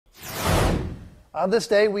On this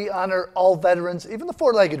day, we honor all veterans, even the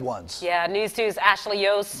four-legged ones. Yeah, News 2's Ashley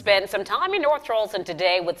Yost spent some time in North Charleston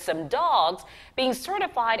today with some dogs being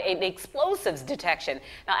certified in explosives detection.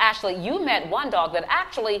 Now, Ashley, you met one dog that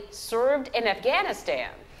actually served in Afghanistan.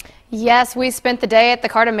 Yes, we spent the day at the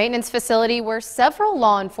Carter Maintenance Facility where several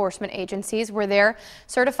law enforcement agencies were there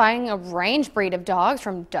certifying a range breed of dogs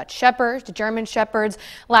from Dutch Shepherds to German Shepherds,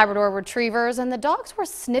 Labrador Retrievers, and the dogs were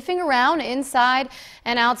sniffing around inside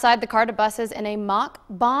and outside the Carter buses in a mock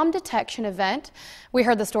bomb detection event. We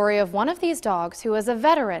heard the story of one of these dogs who is a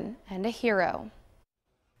veteran and a hero.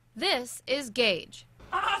 This is Gage.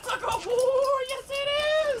 It's a good boy! Yes,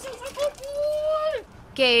 it is! It's a good boy!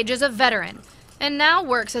 Gage is a veteran and now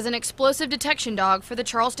works as an explosive detection dog for the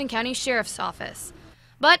Charleston County Sheriff's Office.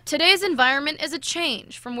 But today's environment is a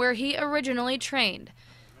change from where he originally trained.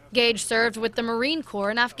 Gage served with the Marine Corps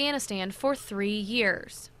in Afghanistan for 3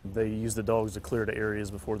 years. They use the dogs to clear the areas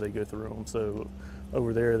before they go through them. So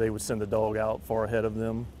over there they would send the dog out far ahead of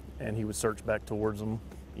them and he would search back towards them,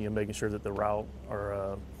 making sure that the route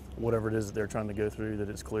or whatever it is that they're trying to go through, that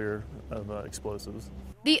it's clear of explosives.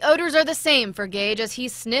 The odors are the same for Gage as he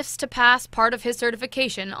sniffs to pass part of his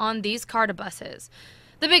certification on these Carter buses.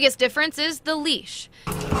 The biggest difference is the leash.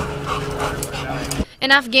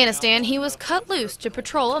 In Afghanistan, he was cut loose to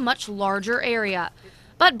patrol a much larger area.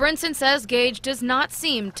 But Brinson says Gage does not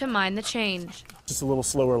seem to mind the change. Just a little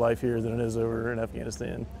slower life here than it is over in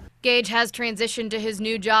Afghanistan. Gage has transitioned to his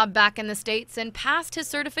new job back in the States and passed his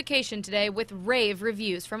certification today with rave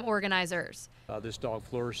reviews from organizers. This dog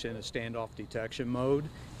flourished in a standoff detection mode.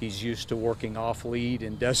 He's used to working off lead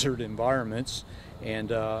in desert environments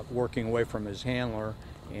and working away from his handler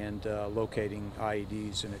and locating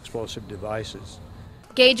IEDs and explosive devices.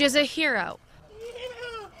 Gage is a hero,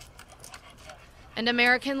 and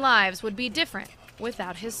American lives would be different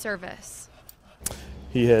without his service.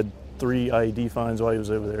 He had 3 IED finds while he was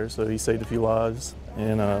over there, so he saved a few lives,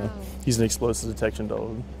 and he's an explosive detection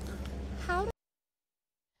dog.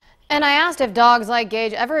 And I asked if dogs like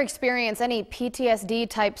Gage ever experience any PTSD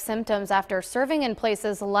type symptoms after serving in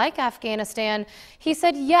places like Afghanistan. He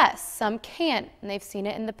said yes, some can, and they've seen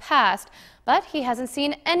it in the past, but he hasn't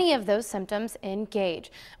seen any of those symptoms in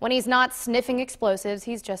Gage. When he's not sniffing explosives,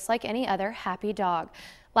 he's just like any other happy dog.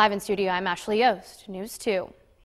 Live in studio, I'm Ashley Yost, News 2.